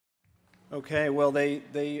Okay, well,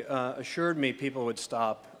 they assured me people would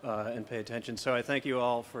stop and pay attention, so I thank you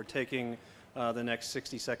all for taking the next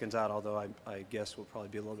 60 seconds out, although I guess will probably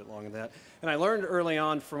be a little bit longer than that. And I learned early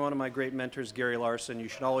on from one of my great mentors, Gary Larson, you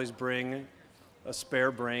should always bring a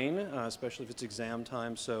spare brain, especially if it's exam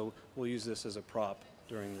time, so we'll use this as a prop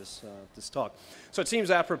during this talk. So it seems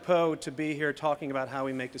apropos to be here talking about how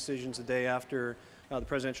we make decisions the day after the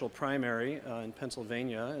presidential primary in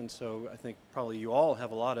Pennsylvania, and so I think probably you all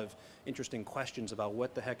have a lot of interesting questions about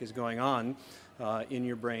what the heck is going on in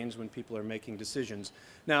your brains when people are making decisions.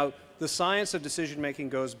 Now, the science of decision making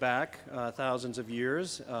goes back thousands of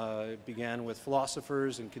years. It began with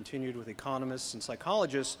philosophers and continued with economists and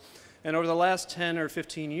psychologists, and over the last 10 or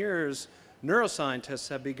 15 years, neuroscientists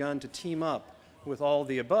have begun to team up with all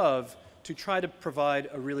the above to try to provide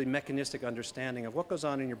a really mechanistic understanding of what goes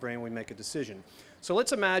on in your brain when we make a decision. So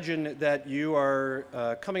let's imagine that you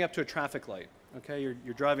are coming up to a traffic light. Okay,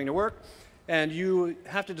 you're driving to work, and you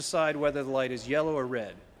have to decide whether the light is yellow or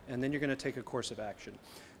red, and then you're going to take a course of action.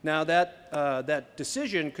 Now that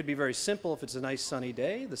decision could be very simple if it's a nice sunny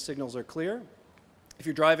day, the signals are clear. If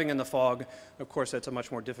you're driving in the fog, of course, that's a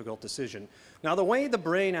much more difficult decision. Now, the way the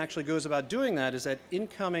brain actually goes about doing that is that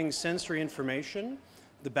incoming sensory information,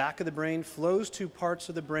 the back of the brain, flows to parts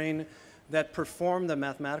of the brain that perform the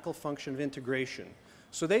mathematical function of integration.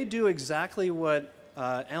 So they do exactly what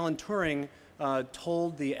Alan Turing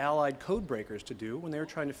told the Allied code breakers to do when they were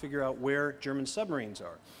trying to figure out where German submarines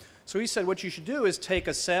are. So he said what you should do is take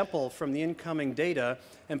a sample from the incoming data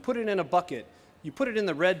and put it in a bucket. You put it in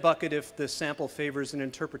the red bucket if the sample favors an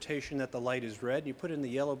interpretation that the light is red. You put it in the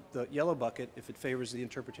yellow bucket if it favors the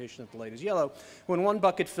interpretation that the light is yellow. When one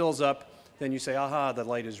bucket fills up, then you say, aha, the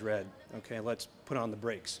light is red. Okay, let's put on the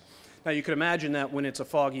brakes. Now, you could imagine that when it's a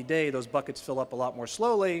foggy day, those buckets fill up a lot more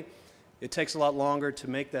slowly. It takes a lot longer to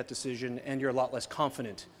make that decision, and you're a lot less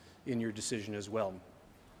confident in your decision as well.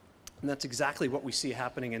 And that's exactly what we see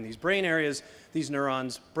happening in these brain areas. These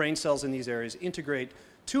neurons, brain cells in these areas, integrate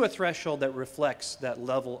to a threshold that reflects that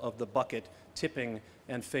level of the bucket tipping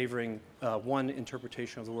and favoring one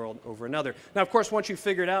interpretation of the world over another. Now, of course, once you've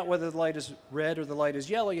figured out whether the light is red or the light is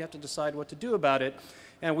yellow, you have to decide what to do about it.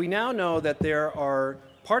 And we now know that there are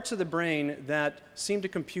parts of the brain that seem to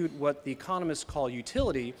compute what the economists call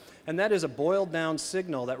utility, and that is a boiled down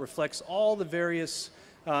signal that reflects all the various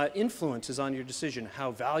influences on your decision.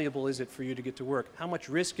 How valuable is it for you to get to work? How much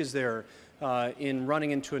risk is there in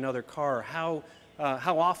running into another car? How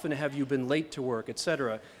often have you been late to work, et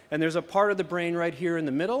cetera? And there's a part of the brain right here in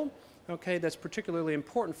the middle, okay, that's particularly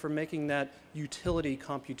important for making that utility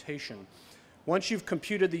computation. Once you've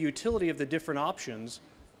computed the utility of the different options,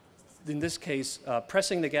 in this case,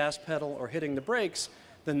 pressing the gas pedal or hitting the brakes,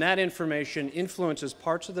 then that information influences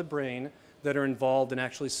parts of the brain that are involved in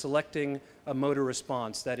actually selecting a motor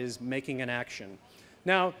response, that is, making an action.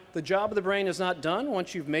 Now, the job of the brain is not done.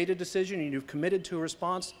 Once you've made a decision and you've committed to a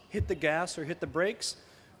response, hit the gas or hit the brakes.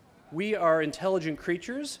 We are intelligent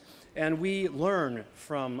creatures, and we learn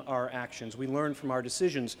from our actions. We learn from our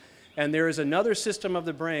decisions. And there is another system of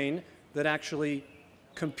the brain that actually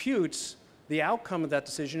computes the outcome of that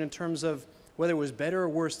decision in terms of whether it was better or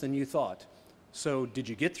worse than you thought. So did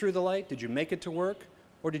you get through the light? Did you make it to work?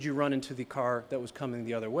 Or did you run into the car that was coming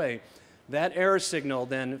the other way? That error signal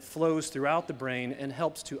then flows throughout the brain and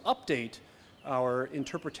helps to update our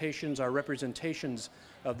interpretations, our representations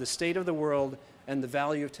of the state of the world and the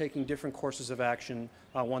value of taking different courses of action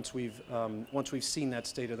once we've seen that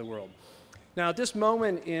state of the world. Now, at this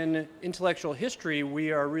moment in intellectual history,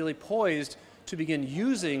 we are really poised to begin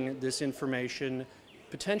using this information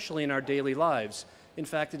potentially in our daily lives. In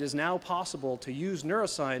fact, it is now possible to use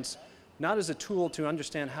neuroscience not as a tool to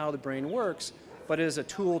understand how the brain works, but as a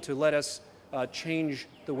tool to let us change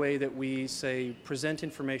the way that we, say, present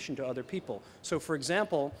information to other people. So, for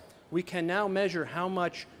example, we can now measure how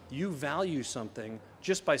much you value something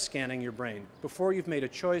just by scanning your brain, before you've made a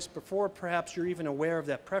choice, before perhaps you're even aware of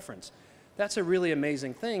that preference. That's a really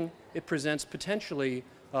amazing thing. It presents potentially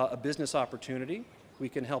a business opportunity. We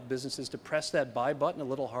can help businesses to press that buy button a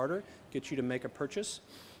little harder, get you to make a purchase.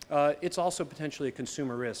 It's also potentially a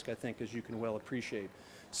consumer risk, I think, as you can well appreciate.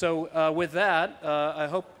 So with that, I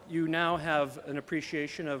hope you now have an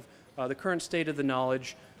appreciation of the current state of the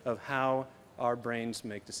knowledge of how our brains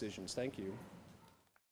make decisions. Thank you.